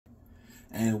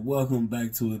And welcome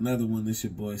back to another one. This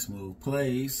your boy Smooth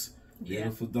Plays.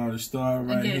 Beautiful daughter Star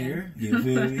right here. You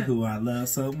feel me? Who I love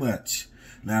so much.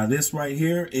 Now this right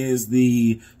here is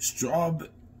the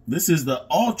This is the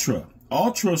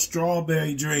Ultra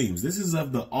Strawberry Dreams. This is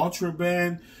of the Ultra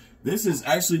brand. This is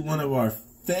actually one of our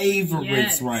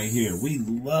favorites right here. We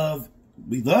love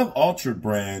Ultra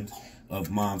brand of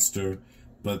Monster.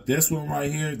 But this one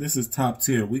right here, this is top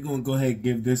tier. We're going to go ahead and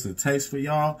give this a taste for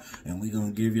y'all. And we're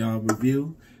going to give y'all a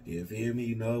review. You feel me?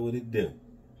 You know what it do.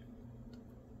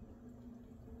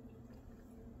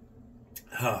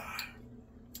 Man,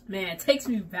 it takes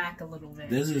me back a little bit.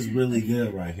 This is really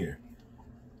good right here.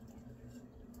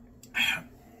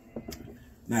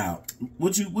 Now,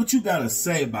 what you got to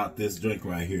say about this drink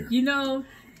right here? You know,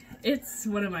 it's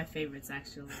one of my favorites,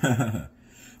 actually.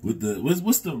 With the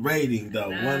what's the rating though?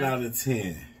 1 out of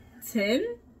 10.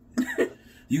 10?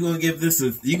 You gonna give this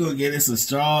a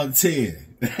strong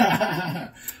 10.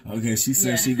 Okay, she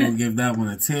said she gonna give that one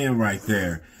a 10 right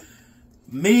there.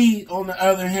 Me, on the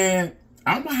other hand,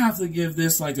 I'm gonna have to give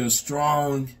this like a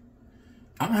strong.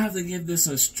 I'm gonna have to give this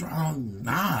a strong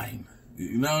 9.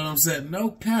 You know what I'm saying? No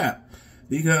cap,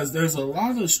 because there's a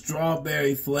lot of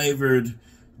strawberry flavored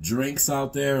drinks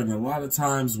out there, and a lot of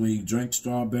times when you drink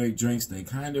strawberry drinks, they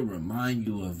kind of remind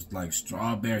you of like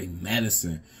strawberry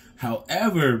medicine.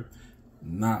 However,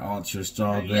 not Ultra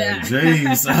Strawberry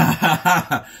Dreams.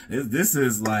 This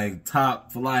is like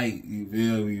top flight, you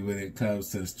feel me, when it comes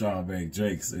to strawberry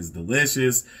drinks. It's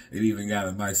delicious. It even got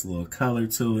a nice little color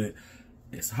to it.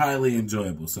 It's highly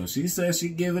enjoyable. So she says she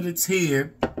give it a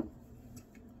 10.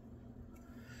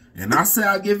 And I say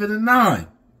I give it a 9.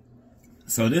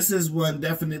 So this is one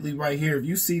definitely right here. If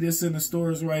you see this in the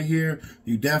stores right here,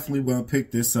 you definitely want to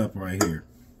pick this up right here.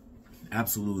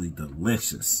 Absolutely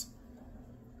delicious.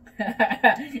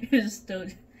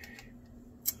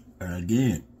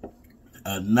 Again,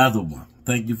 another one.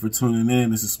 Thank you for tuning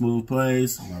in. This is Smooth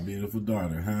Plays. My beautiful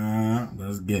daughter, huh?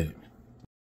 Let's get it.